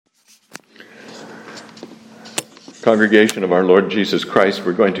Congregation of our Lord Jesus Christ,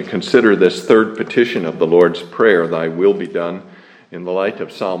 we're going to consider this third petition of the Lord's Prayer, Thy will be done, in the light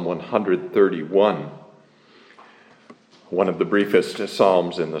of Psalm 131, one of the briefest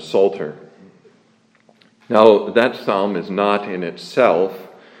psalms in the Psalter. Now, that psalm is not in itself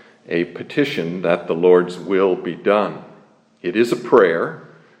a petition that the Lord's will be done. It is a prayer.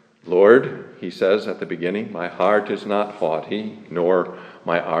 Lord, he says at the beginning, my heart is not haughty, nor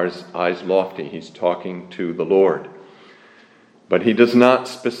my eyes lofty. He's talking to the Lord. But he does not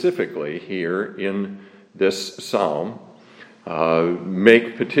specifically here in this psalm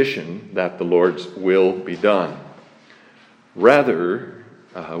make petition that the Lord's will be done. Rather,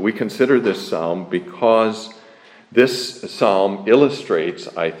 we consider this psalm because this psalm illustrates,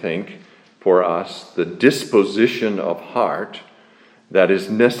 I think, for us the disposition of heart that is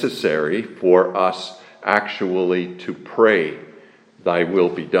necessary for us actually to pray, Thy will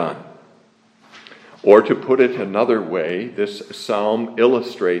be done. Or to put it another way, this psalm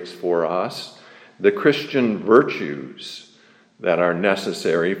illustrates for us the Christian virtues that are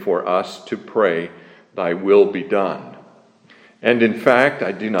necessary for us to pray, Thy will be done. And in fact,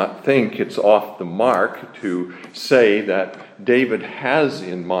 I do not think it's off the mark to say that David has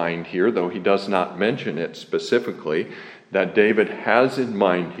in mind here, though he does not mention it specifically, that David has in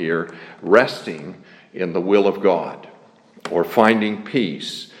mind here resting in the will of God, or finding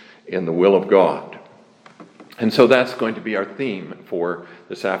peace in the will of God. And so that's going to be our theme for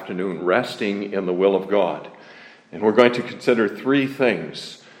this afternoon, resting in the will of God. And we're going to consider three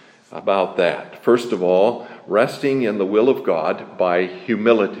things about that. First of all, resting in the will of God by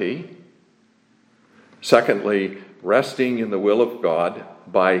humility. Secondly, resting in the will of God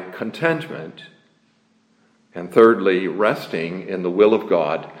by contentment. And thirdly, resting in the will of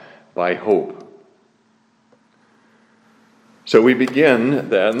God by hope. So we begin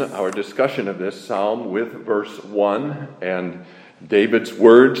then our discussion of this psalm with verse 1 and David's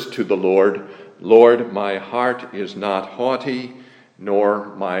words to the Lord, Lord, my heart is not haughty,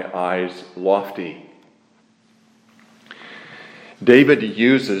 nor my eyes lofty. David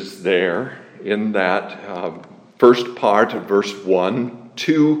uses there in that first part of verse 1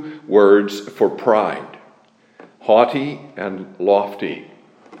 two words for pride, haughty and lofty.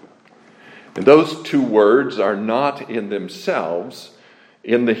 And those two words are not in themselves,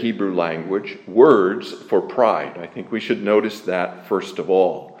 in the Hebrew language, words for pride. I think we should notice that first of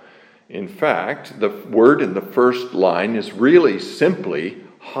all. In fact, the word in the first line is really simply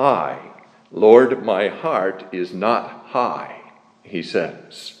high. Lord, my heart is not high, he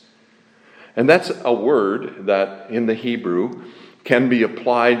says. And that's a word that in the Hebrew can be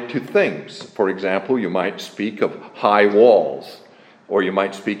applied to things. For example, you might speak of high walls, or you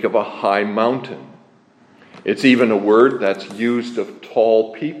might speak of a high mountain. It's even a word that's used of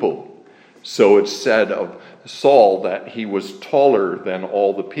tall people. So it's said of Saul that he was taller than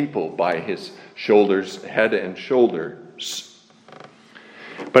all the people by his shoulders, head and shoulders.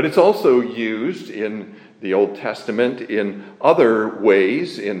 But it's also used in the Old Testament in other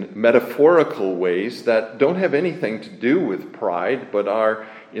ways, in metaphorical ways that don't have anything to do with pride, but are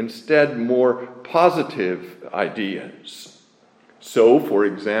instead more positive ideas. So, for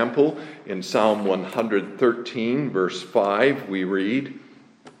example, in Psalm 113, verse 5, we read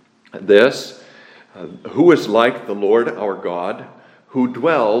this, who is like the Lord our God, who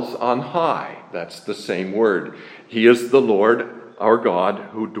dwells on high? That's the same word. He is the Lord our God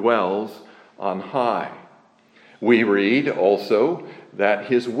who dwells on high. We read also that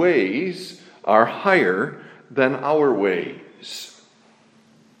his ways are higher than our ways.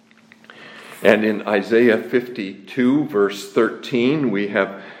 And in Isaiah 52, verse 13, we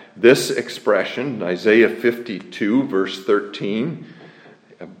have this expression, Isaiah 52, verse 13,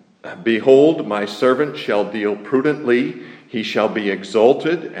 behold, my servant shall deal prudently, he shall be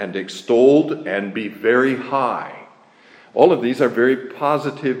exalted and extolled and be very high. All of these are very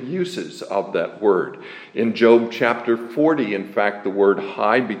positive uses of that word. In Job chapter 40, in fact, the word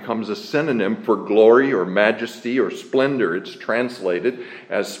high becomes a synonym for glory or majesty or splendor. It's translated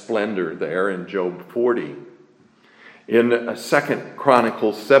as splendor there in Job 40. In 2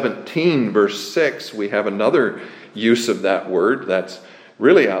 Chronicles 17, verse 6, we have another use of that word that's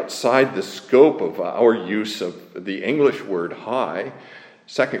really outside the scope of our use of the English word high.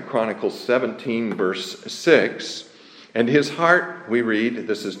 2 Chronicles 17, verse 6, and his heart, we read,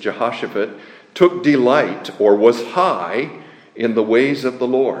 this is Jehoshaphat, took delight or was high in the ways of the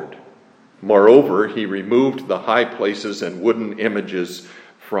Lord. Moreover, he removed the high places and wooden images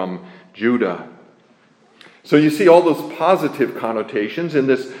from Judah. So you see all those positive connotations in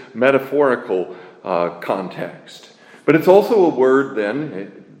this metaphorical context. But it's also a word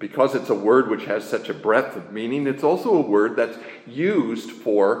then because it's a word which has such a breadth of meaning, it's also a word that's used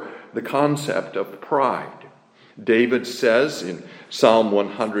for the concept of pride. David says in Psalm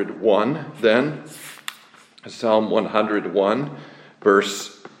 101, then, Psalm 101,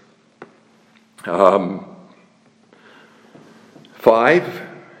 verse 5,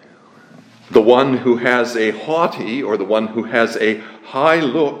 the one who has a haughty, or the one who has a high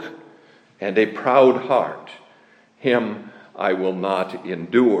look and a proud heart, him I will not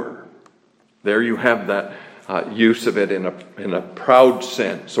endure. There you have that use of it in a proud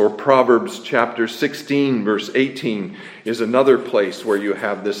sense. Or Proverbs chapter 16, verse 18 is another place where you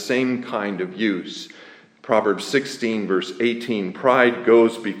have this same kind of use. Proverbs 16, verse 18, pride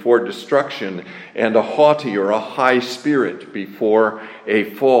goes before destruction, and a haughty or a high spirit before a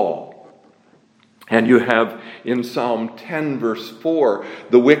fall. And you have in Psalm 10, verse 4,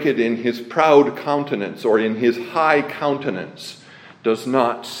 the wicked in his proud countenance, or in his high countenance, does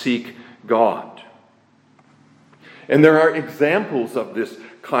not seek God. And there are examples of this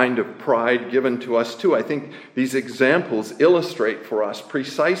kind of pride given to us too. I think these examples illustrate for us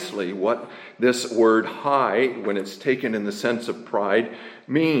precisely what this word high, when it's taken in the sense of pride,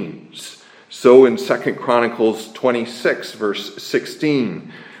 means. So in 2 Chronicles 26, verse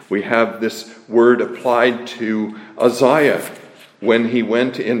 16, we have this word applied to Uzziah when he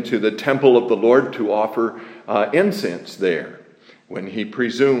went into the temple of the Lord to offer incense there, when he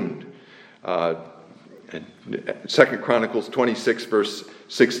presumed. 2 Chronicles 26, verse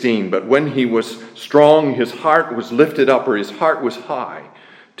 16, but when he was strong, his heart was lifted up, or his heart was high,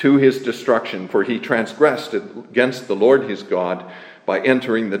 to his destruction, for he transgressed against the Lord his God by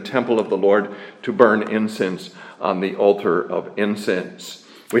entering the temple of the Lord to burn incense on the altar of incense.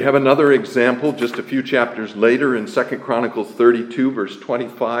 We have another example just a few chapters later in 2 Chronicles 32, verse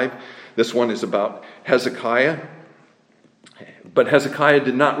 25. This one is about Hezekiah. But Hezekiah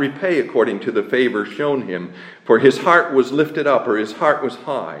did not repay according to the favor shown him, for his heart was lifted up, or his heart was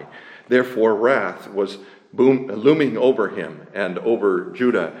high. Therefore wrath was looming over him and over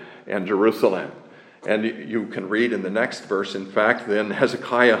Judah and Jerusalem. And you can read in the next verse, in fact, then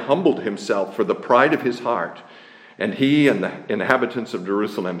Hezekiah humbled himself for the pride of his heart, and he and the inhabitants of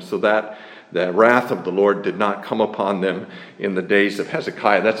Jerusalem, so that the wrath of the Lord did not come upon them in the days of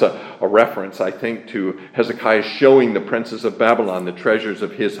Hezekiah. That's a reference, I think, to Hezekiah showing the princes of Babylon the treasures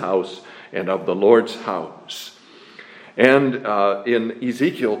of his house and of the Lord's house. And in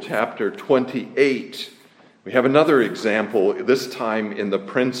Ezekiel chapter 28, we have another example, this time in the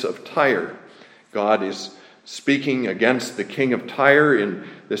prince of Tyre. God is speaking against the king of Tyre. In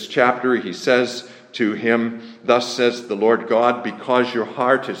this chapter, he says to him, thus says the Lord God, because your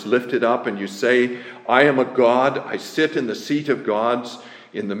heart is lifted up and you say, I am a God, I sit in the seat of gods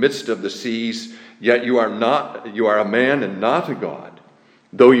in the midst of the seas, yet you are a man and not a God,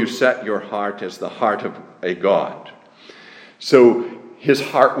 though you set your heart as the heart of a God. So his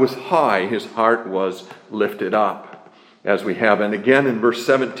heart was high, his heart was lifted up, as we have. And again in verse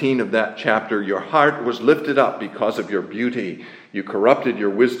 17 of that chapter, your heart was lifted up because of your beauty. You corrupted your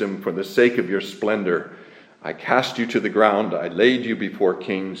wisdom for the sake of your splendor. I cast you to the ground. I laid you before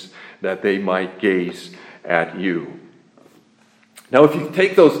kings that they might gaze at you. Now, if you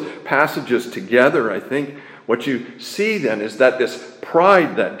take those passages together, I think what you see then is that this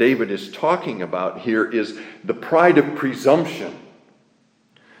pride that David is talking about here is the pride of presumption.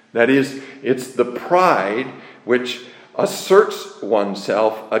 That is, it's the pride which asserts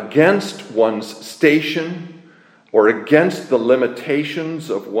oneself against one's station, or against the limitations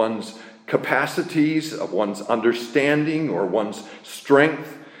of one's capacities, of one's understanding, or one's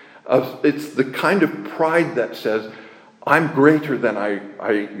strength. It's the kind of pride that says, I'm greater than I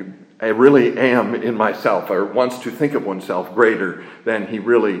really am in myself, or wants to think of oneself greater than he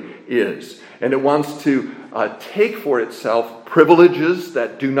really is. And it wants to take for itself privileges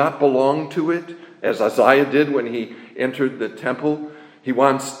that do not belong to it, as Uzziah did when he entered the temple. He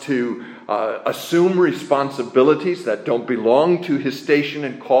wants to assume responsibilities that don't belong to his station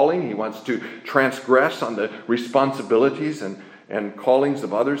and calling. He wants to transgress on the responsibilities and callings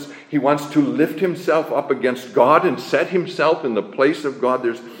of others. He wants to lift himself up against God and set himself in the place of God.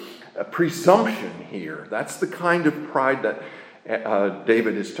 There's a presumption here. That's the kind of pride that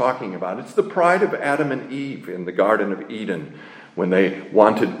David is talking about. It's the pride of Adam and Eve in the Garden of Eden when they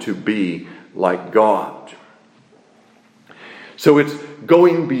wanted to be like God. So it's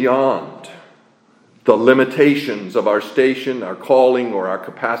going beyond the limitations of our station, our calling, or our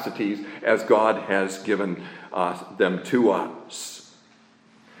capacities as God has given them to us.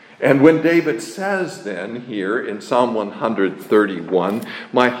 And when David says then here in Psalm 131,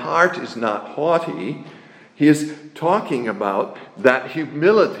 my heart is not haughty, He is talking about that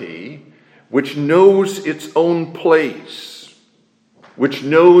humility which knows its own place, which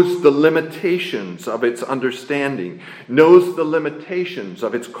knows the limitations of its understanding, knows the limitations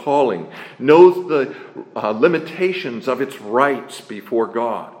of its calling, knows the limitations of its rights before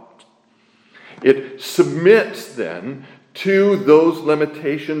God. It submits then to those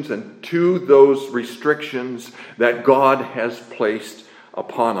limitations and to those restrictions that God has placed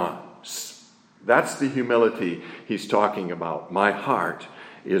upon us. That's the humility he's talking about. My heart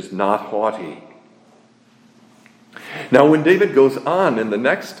is not haughty. Now, when David goes on in the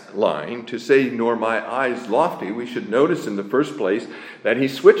next line to say, nor my eyes lofty, we should notice in the first place that he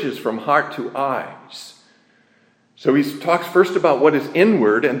switches from heart to eyes. So he talks first about what is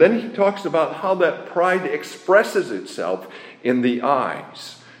inward, and then he talks about how that pride expresses itself in the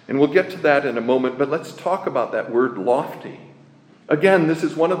eyes. And we'll get to that in a moment, but let's talk about that word lofty. Again, this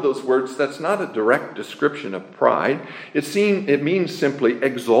is one of those words that's not a direct description of pride. It means simply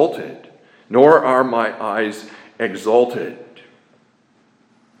exalted. Nor are my eyes exalted.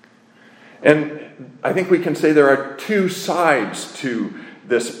 And I think we can say there are two sides to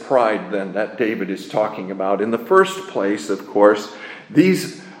this pride then that David is talking about. In the first place, of course,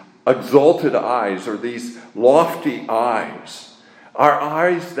 these exalted eyes or these lofty eyes are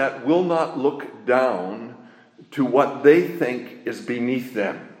eyes that will not look down to what they think is beneath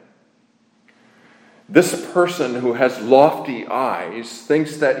them. This person who has lofty eyes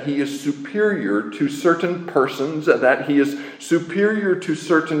thinks that he is superior to certain persons, that he is superior to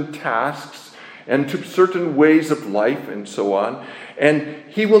certain tasks and to certain ways of life and so on, and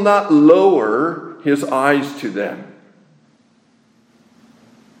he will not lower his eyes to them.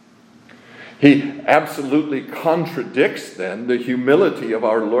 He absolutely contradicts then the humility of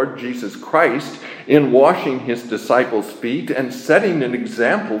our Lord Jesus Christ in washing his disciples' feet and setting an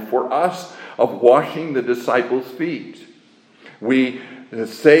example for us of washing the disciples' feet. We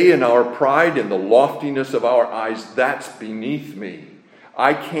say in our pride, in the loftiness of our eyes, that's beneath me.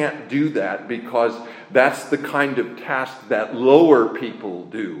 I can't do that because that's the kind of task that lower people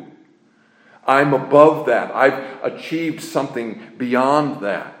do. I'm above that. I've achieved something beyond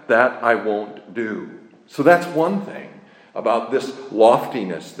that. That I won't do. So that's one thing about this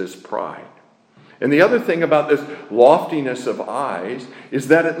loftiness, this pride. And the other thing about this loftiness of eyes is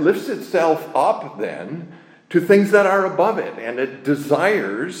that it lifts itself up then to things that are above it, and it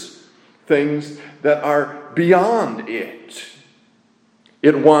desires things that are beyond it.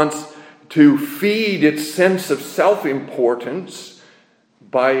 It wants to feed its sense of self-importance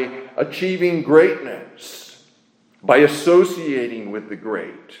by achieving greatness, by associating with the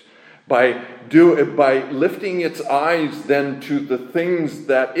great, by lifting its eyes then to the things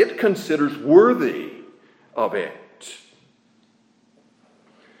that it considers worthy of it.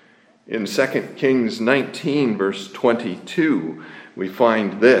 In 2 Kings 19, verse 22, we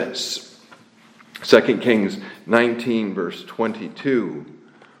find this. 2 Kings 19, verse 22.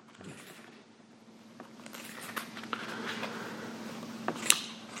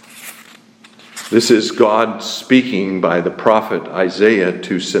 This is God speaking by the prophet Isaiah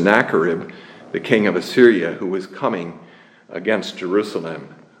to Sennacherib, the king of Assyria, who was coming against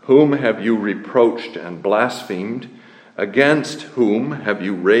Jerusalem. Whom have you reproached and blasphemed? Against whom have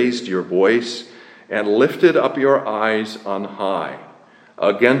you raised your voice and lifted up your eyes on high?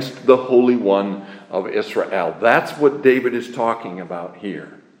 Against the Holy One of Israel. That's what David is talking about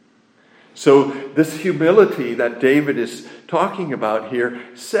here. So this humility that David is talking about here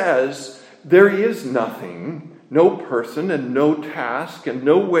says, there is nothing, no person and no task and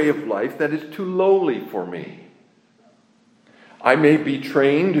no way of life that is too lowly for me. I may be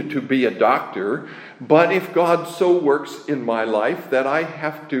trained to be a doctor, but if God so works in my life that I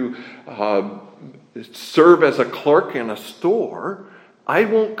have to serve as a clerk in a store, I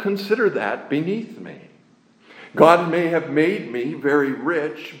won't consider that beneath me. God may have made me very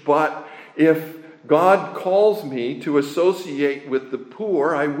rich, but if God calls me to associate with the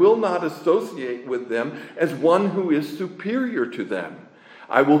poor, I will not associate with them as one who is superior to them.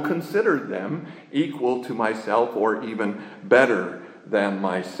 I will consider them equal to myself or even better than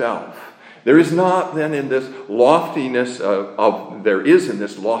myself. There is not then in this loftiness of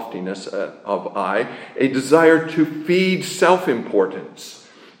eye a desire to feed self-importance.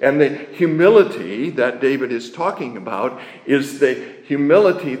 And the humility that David is talking about is the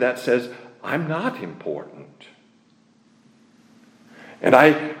humility that says, I'm not important. And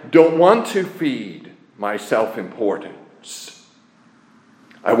I don't want to feed my self-importance.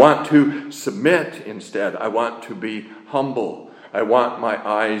 I want to submit instead. I want to be humble. I want my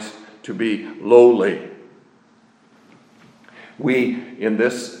eyes to be lowly. We, in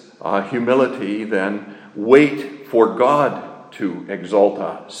this humility, then, wait for God to exalt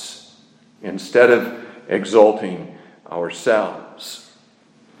us instead of exalting ourselves.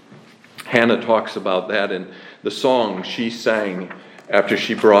 Hannah talks about that in the song she sang after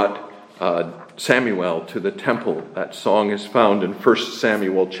she brought Samuel to the temple. That song is found in 1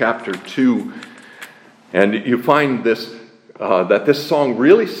 Samuel chapter 2. And you find this that this song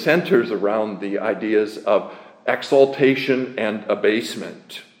really centers around the ideas of exaltation and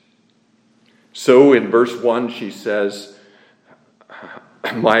abasement. So in verse 1 she says,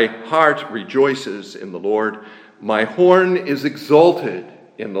 "My heart rejoices in the Lord. My horn is exalted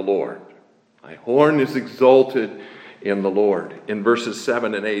in the Lord." My horn is exalted in the Lord. In verses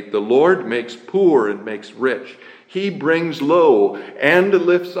 7 and 8, "The Lord makes poor and makes rich. He brings low and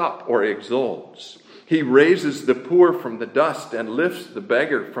lifts up," or exalts. "He raises the poor from the dust and lifts the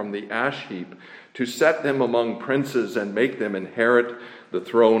beggar from the ash heap, to set them among princes and make them inherit the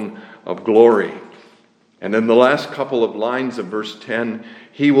throne of glory." And in the last couple of lines of verse 10,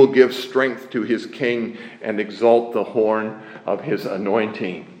 "He will give strength to his king and exalt the horn of his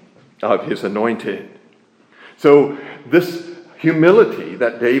anointed." So this humility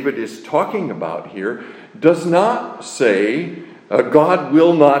that David is talking about here does not say, God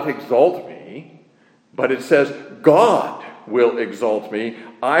will not exalt me, but it says, God will exalt me.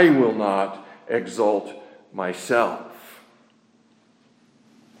 I will not exalt myself.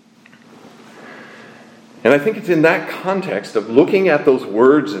 And I think it's in that context of looking at those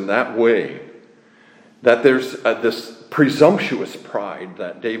words in that way that there's this presumptuous pride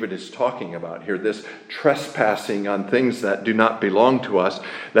that David is talking about here, this trespassing on things that do not belong to us,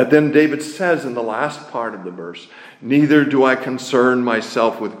 that then David says in the last part of the verse, "Neither do I concern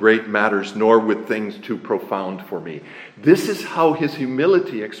myself with great matters, nor with things too profound for me." This is how his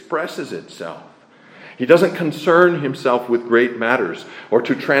humility expresses itself. He doesn't concern himself with great matters, or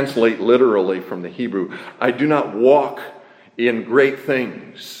to translate literally from the Hebrew, "I do not walk in great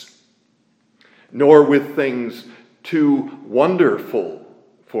things, nor with things too wonderful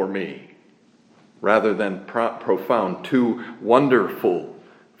for me," rather than profound, "too wonderful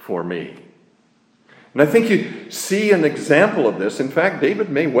for me." And I think you see an example of this. In fact, David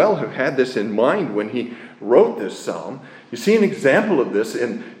may well have had this in mind when he wrote this psalm. You see an example of this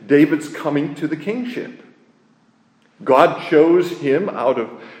in David's coming to the kingship. God chose him out of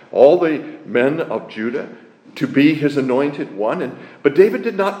all the men of Judah to be his anointed one. But David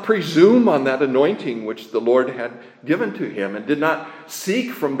did not presume on that anointing which the Lord had given to him, and did not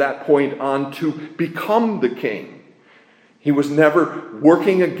seek from that point on to become the king. He was never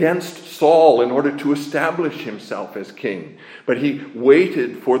working against Saul in order to establish himself as king, but he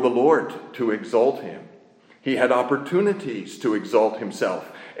waited for the Lord to exalt him. He had opportunities to exalt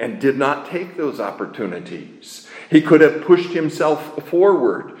himself and did not take those opportunities. He could have pushed himself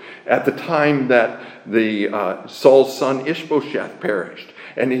forward at the time that Saul's son Ishbosheth perished,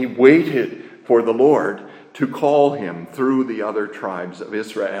 and he waited for the Lord to call him through the other tribes of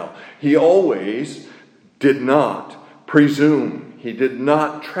Israel. He always did not presume. He did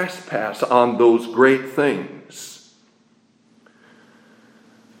not trespass on those great things.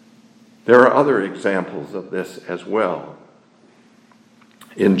 There are other examples of this as well.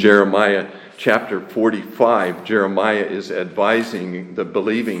 In Jeremiah chapter 45, Jeremiah is advising the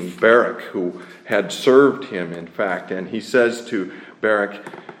believing Barak, who had served him, in fact, and he says to Barak,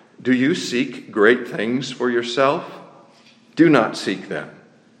 "Do you seek great things for yourself? Do not seek them.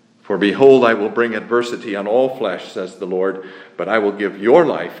 For behold, I will bring adversity on all flesh, says the Lord, but I will give your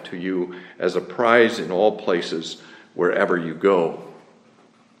life to you as a prize in all places wherever you go."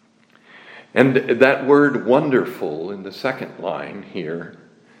 And that word wonderful in the second line here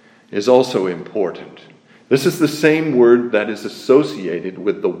is also important. This is the same word that is associated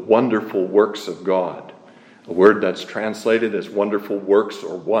with the wonderful works of God. A word that's translated as wonderful works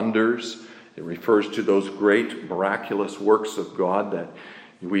or wonders. It refers to those great miraculous works of God that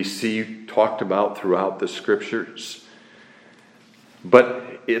we see talked about throughout the scriptures.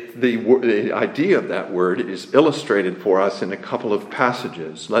 But the idea of that word is illustrated for us in a couple of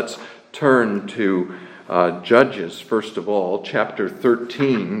passages. Let's turn to Judges, first of all, chapter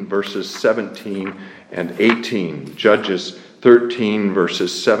 13, verses 17 and 18. Judges 13,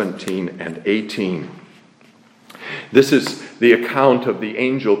 verses 17 and 18. This is the account of the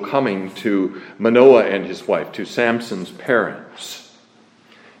angel coming to Manoah and his wife, to Samson's parents.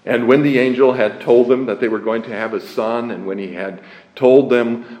 And when the angel had told them that they were going to have a son, and when he had told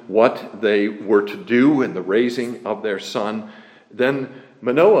them what they were to do in the raising of their son, then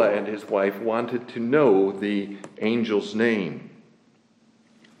Manoah and his wife wanted to know the angel's name.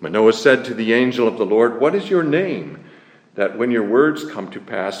 Manoah said to the angel of the Lord, "What is your name, that when your words come to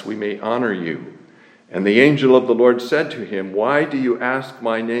pass we may honor you?" And the angel of the Lord said to him, "Why do you ask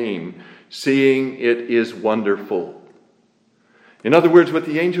my name, seeing it is wonderful?" In other words, what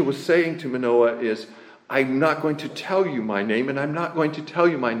the angel was saying to Manoah is, I'm not going to tell you my name, and I'm not going to tell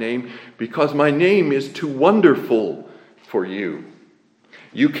you my name because my name is too wonderful for you.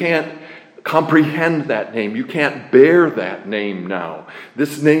 You can't comprehend that name. You can't bear that name now.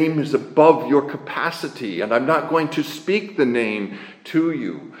 This name is above your capacity, and I'm not going to speak the name to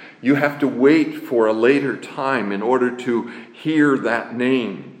you. You have to wait for a later time in order to hear that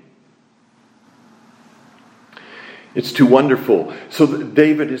name. It's too wonderful. So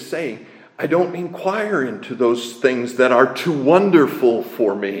David is saying, I don't inquire into those things that are too wonderful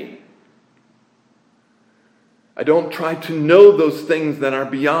for me. I don't try to know those things that are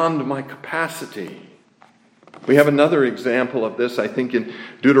beyond my capacity. We have another example of this, I think, in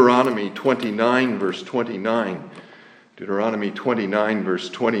Deuteronomy 29, verse 29. Deuteronomy 29, verse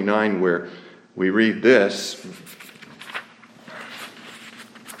 29, where we read this.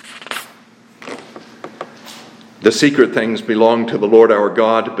 The secret things belong to the Lord our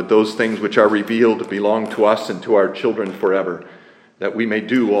God, but those things which are revealed belong to us and to our children forever, that we may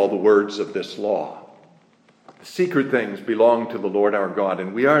do all the words of this law. The secret things belong to the Lord our God,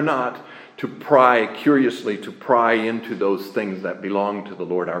 and we are not to curiously pry into those things that belong to the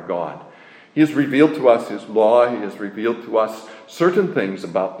Lord our God. He has revealed to us His law. He has revealed to us certain things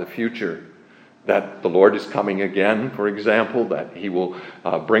about the future. That the Lord is coming again, for example, that He will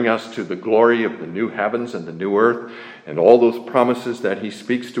bring us to the glory of the new heavens and the new earth, and all those promises that He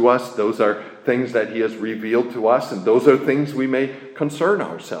speaks to us, those are things that He has revealed to us, and those are things we may concern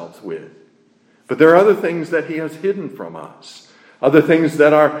ourselves with. But there are other things that He has hidden from us, other things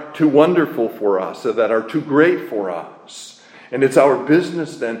that are too wonderful for us, or that are too great for us. And it's our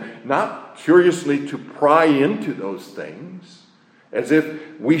business then not curiously to pry into those things, as if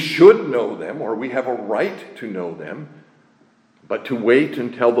we should know them or we have a right to know them, but to wait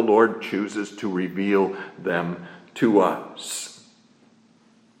until the Lord chooses to reveal them to us.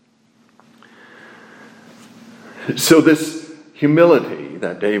 So this humility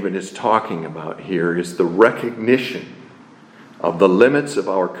that David is talking about here is the recognition of the limits of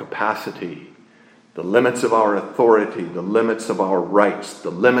our capacity, the limits of our authority, the limits of our rights, the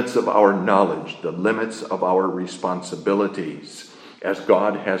limits of our knowledge, the limits of our responsibilities, as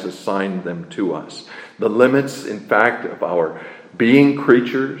God has assigned them to us. The limits, in fact, of our being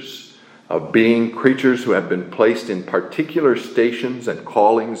creatures who have been placed in particular stations and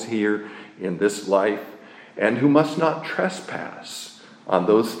callings here in this life, and who must not trespass on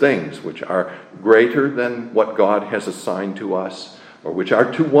those things which are greater than what God has assigned to us, or which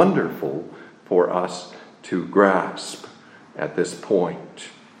are too wonderful for us to grasp at this point.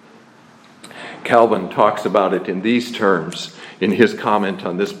 Calvin talks about it in these terms in his comment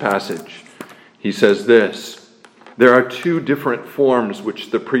on this passage. He says this: there are two different forms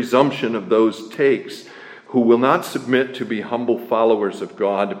which the presumption of those takes who will not submit to be humble followers of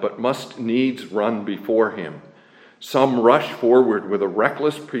God, but must needs run before Him. Some rush forward with a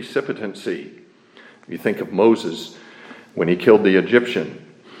reckless precipitancy. You think of Moses when he killed the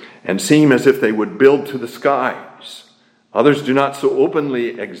Egyptian, and seem as if they would build to the skies. Others do not so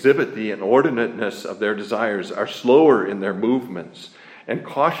openly exhibit the inordinateness of their desires, are slower in their movements, and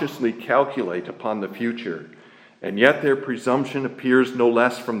cautiously calculate upon the future. And yet their presumption appears no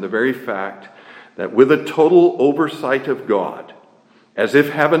less from the very fact that with a total oversight of God, as if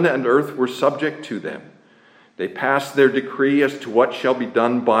heaven and earth were subject to them, they pass their decree as to what shall be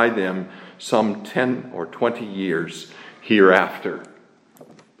done by them some 10 or 20 years hereafter.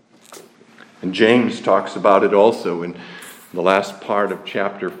 And James talks about it also in the last part of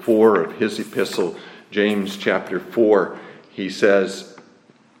chapter 4 of his epistle, James chapter 4. He says,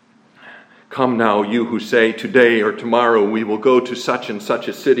 "Come now, you who say, today or tomorrow we will go to such and such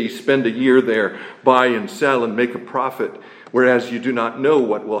a city, spend a year there, buy and sell and make a profit, whereas you do not know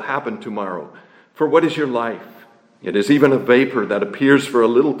what will happen tomorrow. For what is your life? It is even a vapor that appears for a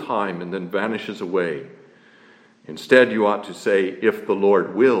little time and then vanishes away. Instead, you ought to say, if the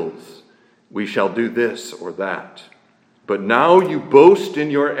Lord wills, we shall do this or that. But now you boast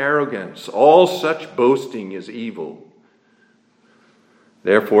in your arrogance. All such boasting is evil.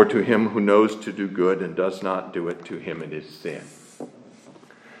 Therefore, to him who knows to do good and does not do it, to him it is sin."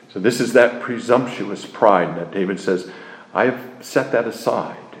 So this is that presumptuous pride that David says, I have set that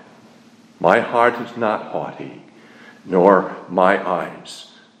aside. My heart is not haughty, nor my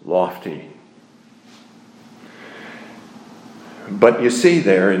eyes lofty. But you see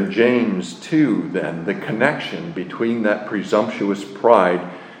there in James 2, then, the connection between that presumptuous pride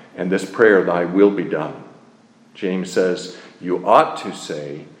and this prayer, thy will be done. James says, you ought to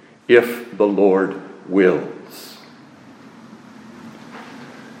say, if the Lord wills.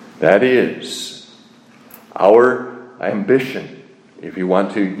 That is, our ambition, if you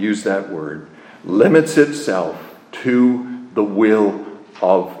want to use that word, limits itself to the will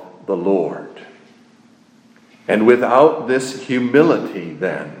of the Lord. And without this humility,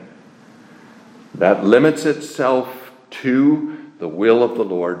 then, that limits itself to the will of the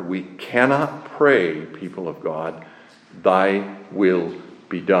Lord, we cannot pray, people of God, thy will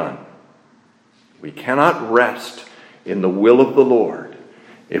be done. We cannot rest in the will of the Lord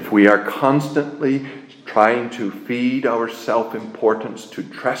if we are constantly trying to feed our self-importance, to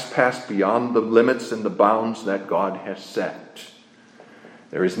trespass beyond the limits and the bounds that God has set.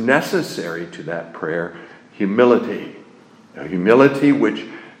 There is necessary to that prayer humility, a humility which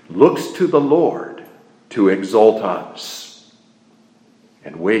looks to the Lord to exalt us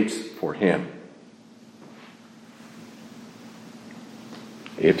and waits for him.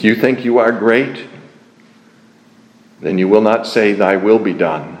 If you think you are great, then you will not say, thy will be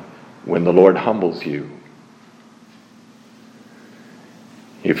done, when the Lord humbles you.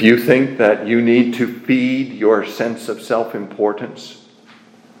 If you think that you need to feed your sense of self-importance,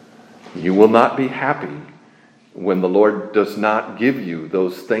 you will not be happy when the Lord does not give you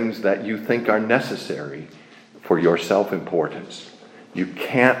those things that you think are necessary for your self-importance. You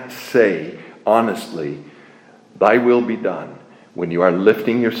can't say honestly, thy will be done, when you are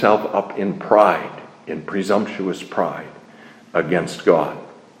lifting yourself up in pride, in presumptuous pride against God.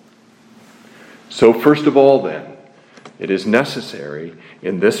 So first of all then, it is necessary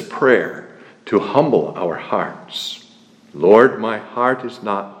in this prayer to humble our hearts. Lord, my heart is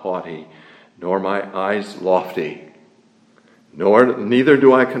not haughty, nor my eyes lofty, neither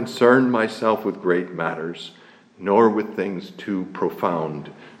do I concern myself with great matters, nor with things too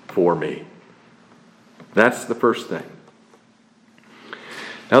profound for me. That's the first thing.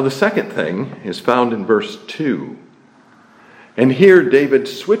 Now the second thing is found in verse 2. And here David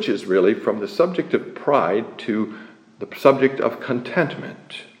switches really from the subject of pride to the subject of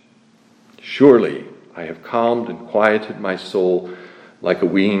contentment. Surely I have calmed and quieted my soul like a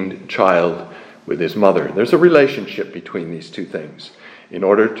weaned child with his mother. There's a relationship between these two things. In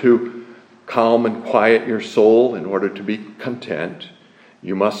order to calm and quiet your soul, in order to be content,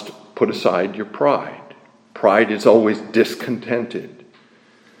 you must put aside your pride. Pride is always discontented.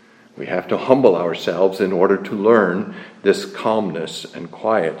 We have to humble ourselves in order to learn this calmness and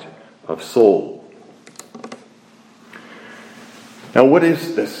quiet of soul. Now, what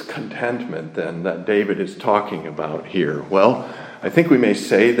is this contentment then that David is talking about here? Well, I think we may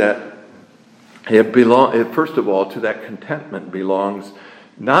say that first of all, to that contentment belongs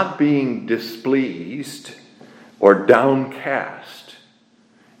not being displeased or downcast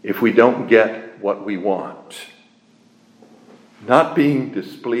if we don't get what we want. Not being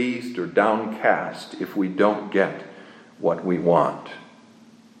displeased or downcast if we don't get what we want.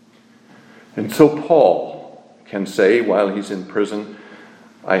 And so Paul can say while he's in prison,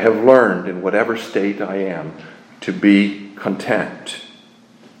 I have learned in whatever state I am to be content.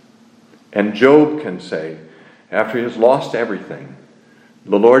 And Job can say, after he has lost everything,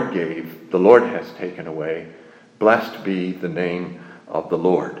 the Lord gave, the Lord has taken away, blessed be the name of the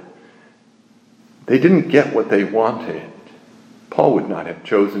Lord. They didn't get what they wanted. Paul would not have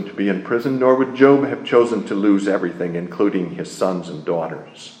chosen to be in prison, nor would Job have chosen to lose everything, including his sons and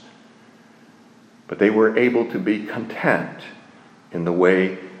daughters. But they were able to be content in the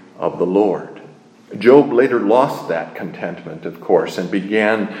way of the Lord. Job later lost that contentment, of course, and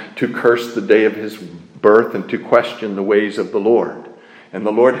began to curse the day of his birth and to question the ways of the Lord. And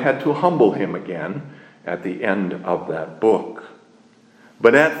the Lord had to humble him again at the end of that book.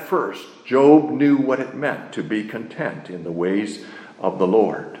 But at first, Job knew what it meant to be content in the ways of the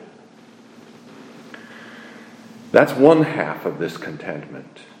Lord. That's one half of this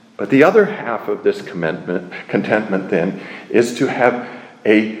contentment. But the other half of this contentment then is to have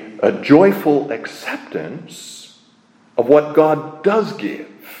a joyful acceptance of what God does give.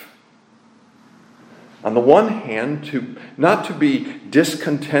 On the one hand, not to be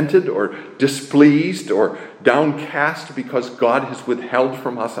discontented or displeased or downcast because God has withheld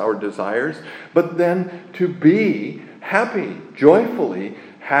from us our desires, but then to be happy, joyfully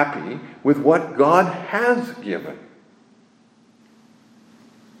happy with what God has given.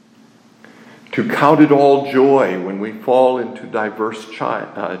 To count it all joy when we fall into diverse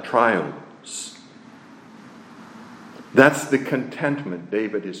trials. That's the contentment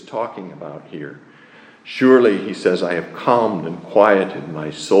David is talking about here. Surely, he says, I have calmed and quieted my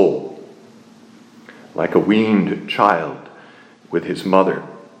soul, like a weaned child with his mother.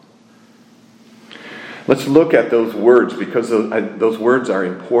 Let's look at those words, because those words are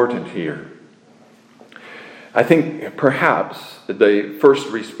important here. I think perhaps the first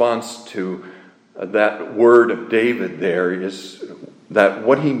response to that word of David there is that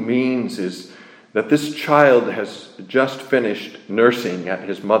what he means is that this child has just finished nursing at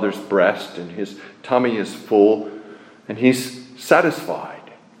his mother's breast, and his tummy is full, and he's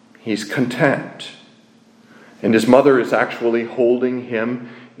satisfied. He's content. And his mother is actually holding him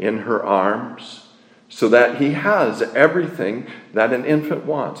in her arms so that he has everything that an infant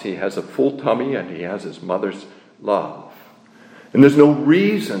wants. He has a full tummy and he has his mother's love. And there's no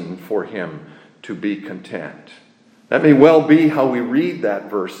reason for him to be content. That may well be how we read that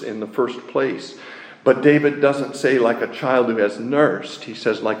verse in the first place. But David doesn't say like a child who has nursed. He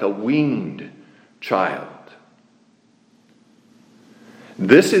says like a weaned child.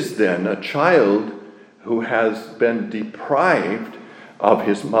 This is then a child who has been deprived of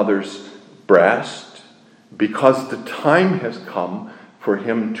his mother's breast because the time has come for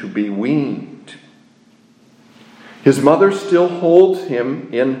him to be weaned. His mother still holds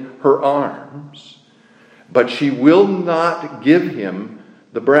him in her arms, but she will not give him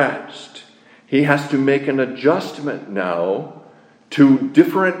the breast. He has to make an adjustment now to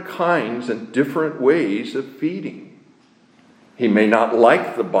different kinds and different ways of feeding. He may not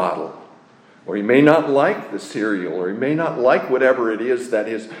like the bottle, or he may not like the cereal, or he may not like whatever it is that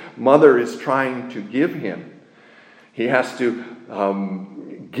his mother is trying to give him. He has to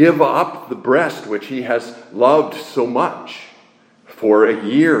give up the breast which he has loved so much for a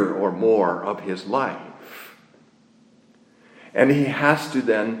year or more of his life. And he has to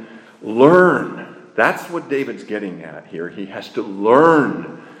then learn. That's what David's getting at here. He has to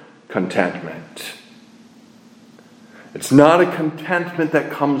learn contentment. It's not a contentment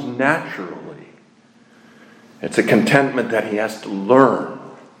that comes naturally. It's a contentment that he has to learn.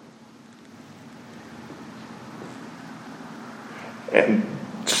 And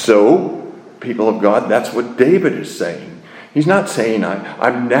so, people of God, that's what David is saying. He's not saying,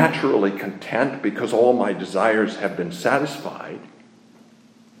 I'm naturally content because all my desires have been satisfied.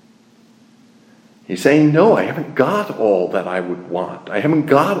 He's saying, no, I haven't got all that I would want. I haven't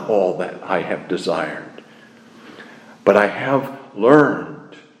got all that I have desired. But I have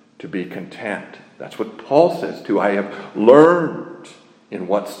learned to be content. That's what Paul says too. I have learned in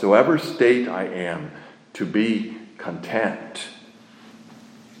whatsoever state I am to be content.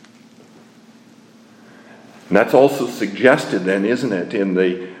 And that's also suggested then, isn't it, in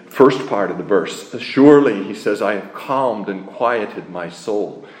the first part of the verse. Surely, he says, I have calmed and quieted my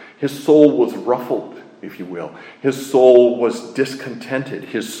soul. His soul was ruffled, if you will. His soul was discontented.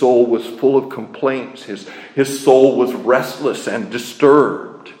 His soul was full of complaints. His soul was restless and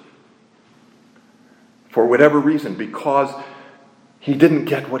disturbed. For whatever reason, because he didn't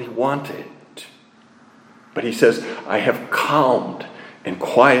get what he wanted. But he says, I have calmed and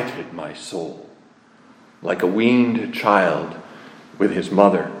quieted my soul, like a weaned child with his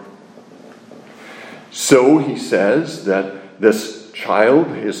mother. So he says that this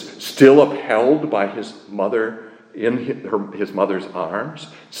child is still upheld by his mother in his mother's arms,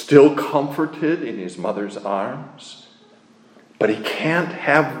 still comforted in his mother's arms, but he can't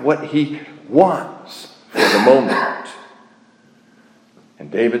have what he wants for the moment.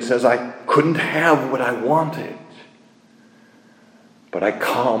 And David says, I couldn't have what I wanted, but I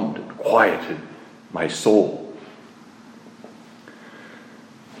calmed and quieted my soul.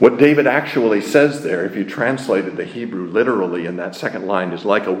 What David actually says there, if you translated the Hebrew literally in that second line, is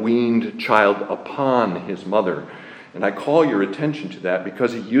like a weaned child upon his mother. And I call your attention to that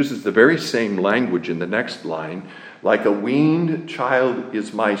because he uses the very same language in the next line. Like a weaned child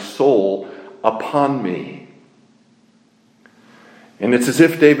is my soul upon me. And it's as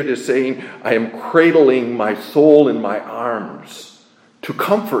if David is saying, I am cradling my soul in my arms to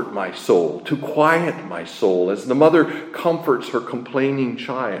comfort my soul, to quiet my soul, as the mother comforts her complaining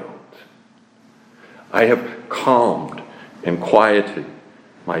child. I have calmed and quieted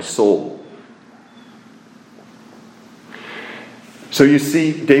my soul. So you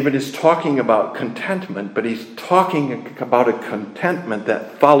see, David is talking about contentment, but he's talking about a contentment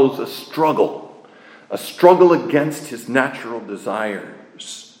that follows a struggle against his natural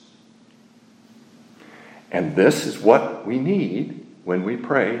desires. And this is what we need when we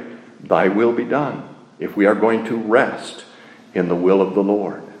pray, Thy will be done, if we are going to rest in the will of the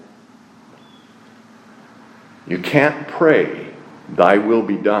Lord. You can't pray, Thy will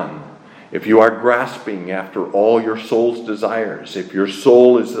be done, if you are grasping after all your soul's desires, if your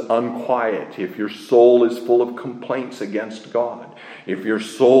soul is unquiet, if your soul is full of complaints against God, if your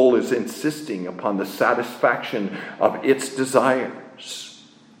soul is insisting upon the satisfaction of its desires.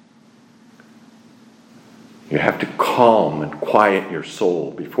 You have to calm and quiet your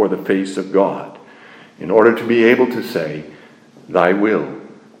soul before the face of God in order to be able to say, "Thy will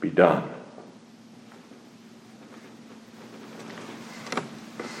be done."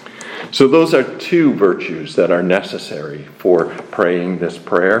 So those are two virtues that are necessary for praying this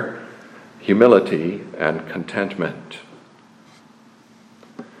prayer: humility and contentment.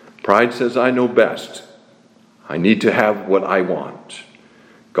 Pride says, "I know best. I need to have what I want.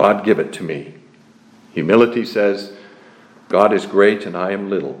 God, give it to me." Humility says, "God is great and I am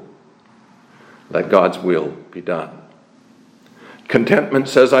little. Let God's will be done." Contentment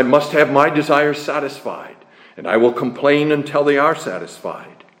says, "I must have my desires satisfied, and I will complain until they are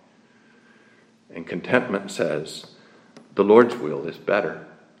satisfied." And contentment says, "The Lord's will is better.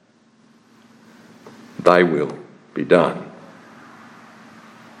 Thy will be done."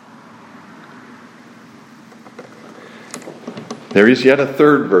 There is yet a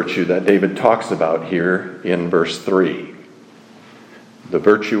third virtue that David talks about here in verse 3, the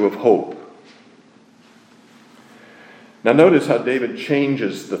virtue of hope. Now notice how David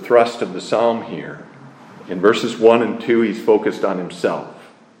changes the thrust of the psalm here. In verses 1 and 2, he's focused on himself.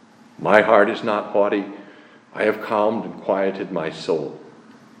 "My heart is not haughty. I have calmed and quieted my soul."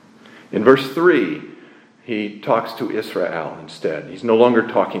 In verse 3, he talks to Israel instead. He's no longer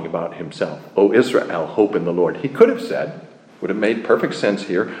talking about himself. "O Israel, hope in the Lord." He could have said, would have made perfect sense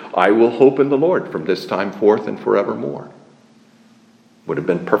here, "I will hope in the Lord from this time forth and forevermore." Would have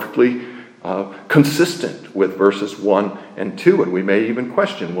been perfectly consistent with verses 1 and 2. And we may even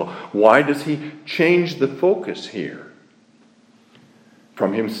question, well, why does he change the focus here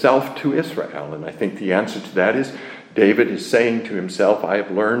from himself to Israel? And I think the answer to that is David is saying to himself, "I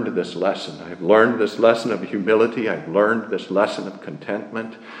have learned this lesson. I have learned this lesson of humility. I have learned this lesson of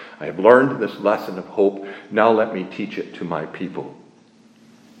contentment. I have learned this lesson of hope. Now let me teach it to my people."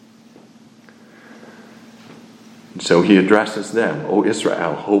 And so he addresses them, "O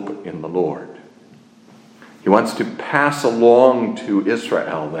Israel, hope in the Lord." He wants to pass along to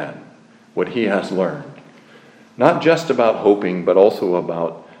Israel then what he has learned. Not just about hoping, but also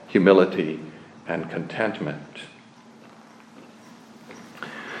about humility and contentment.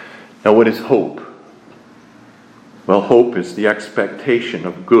 Now, what is hope? Well, hope is the expectation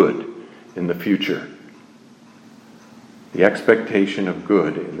of good in the future. The expectation of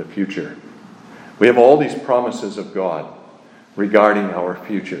good in the future. We have all these promises of God regarding our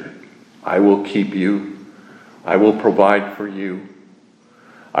future. "I will keep you. I will provide for you.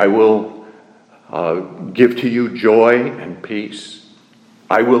 I will give to you joy and peace.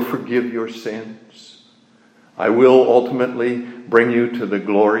 I will forgive your sins. I will ultimately bring you to the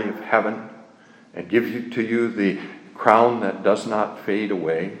glory of heaven and give to you the crown that does not fade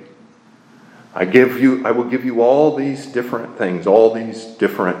away. I will give you all these different things, all these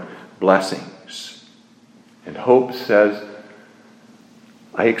different blessings." And hope says,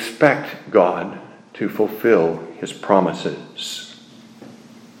 I expect God to fulfill his promises.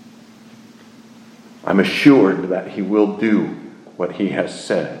 I'm assured that he will do what he has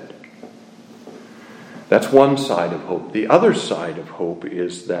said. That's one side of hope. The other side of hope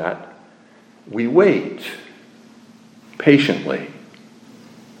is that we wait patiently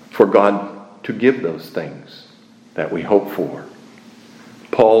for God to give those things that we hope for.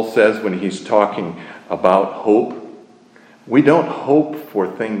 Paul says when he's talking about hope, we don't hope for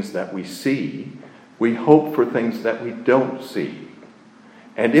things that we see. We hope for things that we don't see.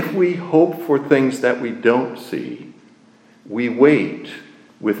 And if we hope for things that we don't see, we wait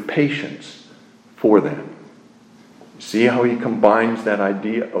with patience for them. See how he combines that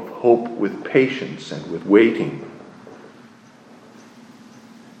idea of hope with patience and with waiting.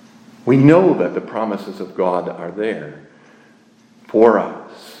 We know that the promises of God are there for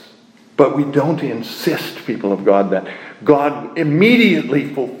us, but we don't insist, people of God, that God immediately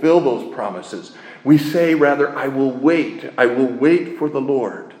fulfill those promises. We say rather, I will wait for the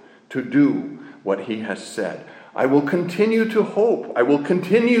Lord to do what he has said. I will continue to hope. I will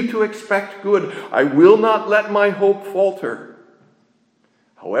continue to expect good. I will not let my hope falter.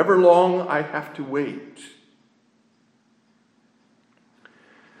 However long I have to wait.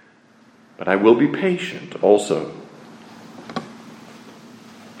 But I will be patient also.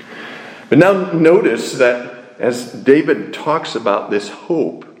 But now notice that as David talks about this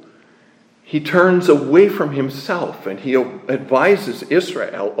hope, he turns away from himself and he advises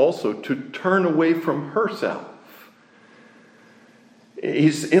Israel also to turn away from herself.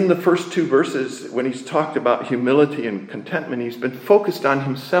 He's in the first two verses, when he's talked about humility and contentment, he's been focused on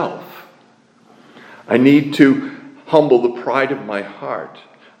himself. I need to humble the pride of my heart.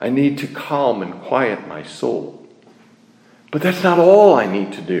 I need to calm and quiet my soul. But that's not all I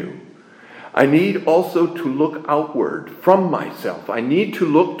need to do. I need also to look outward from myself. I need to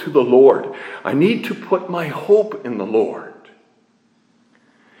look to the Lord. I need to put my hope in the Lord.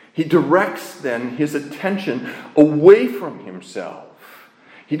 He directs then his attention away from himself.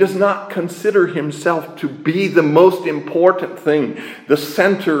 He does not consider himself to be the most important thing, the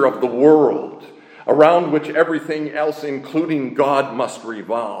center of the world, around which everything else, including God, must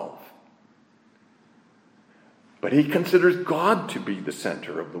revolve. But he considers God to be the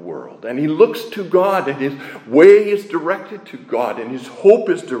center of the world. And he looks to God, and his way is directed to God, and his hope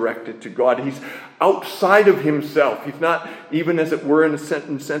is directed to God. He's outside of himself. He's not even, as it were, in a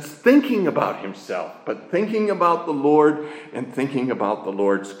certain sense, thinking about himself, but thinking about the Lord and thinking about the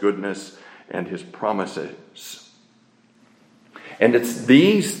Lord's goodness and his promises. And it's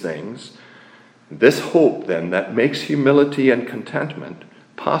these things, this hope then, that makes humility and contentment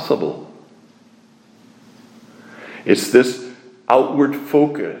possible. It's this outward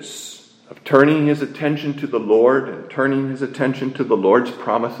focus of turning his attention to the Lord and turning his attention to the Lord's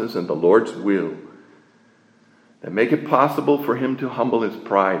promises and the Lord's will that make it possible for him to humble his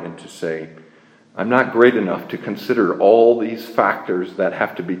pride and to say, I'm not great enough to consider all these factors that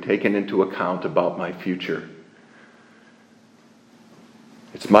have to be taken into account about my future.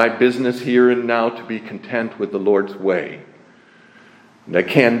 It's my business here and now to be content with the Lord's way. And I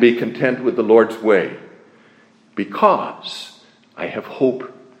can be content with the Lord's way because I have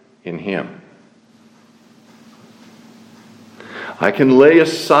hope in him. I can lay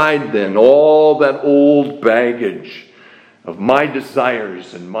aside then all that old baggage of my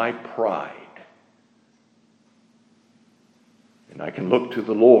desires and my pride. And I can look to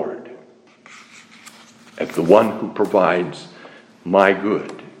the Lord as the one who provides my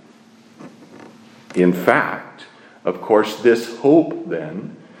good. In fact, of course, this hope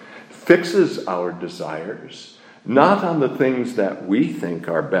then fixes our desires not on the things that we think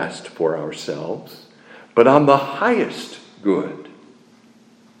are best for ourselves, but on the highest good.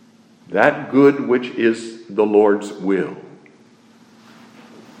 That good which is the Lord's will.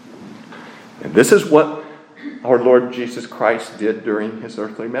 And this is what our Lord Jesus Christ did during his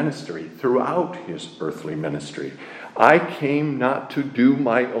earthly ministry, throughout his earthly ministry. I came not to do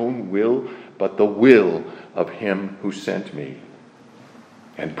my own will, but the will of him who sent me.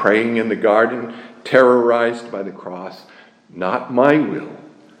 And praying in the garden, terrorized by the cross, not my will,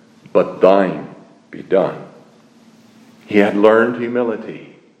 but thine be done. He had learned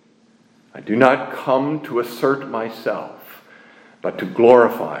humility. I do not come to assert myself, but to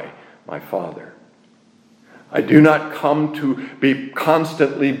glorify my Father. I do not come to be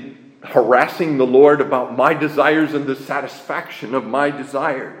constantly harassing the Lord about my desires and the satisfaction of my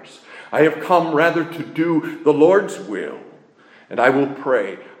desires. I have come rather to do the Lord's will. And I will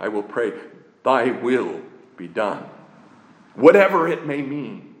pray, thy will be done. Whatever it may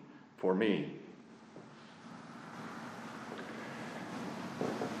mean for me.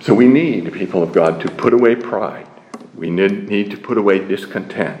 So we need, people of God, to put away pride. We need to put away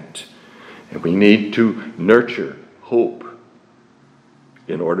discontent. And we need to nurture hope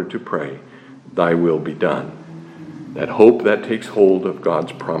in order to pray, thy will be done. That hope that takes hold of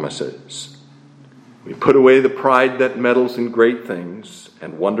God's promises. We put away the pride that meddles in great things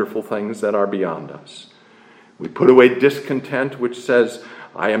and wonderful things that are beyond us. We put away discontent which says,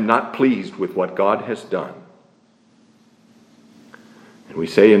 I am not pleased with what God has done. And we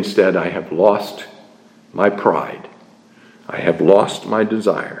say instead, I have lost my pride. I have lost my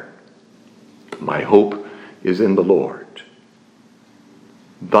desire. My hope is in the Lord.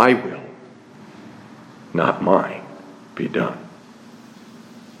 Thy will, not mine, be done.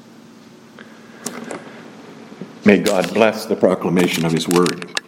 May God bless the proclamation of his word.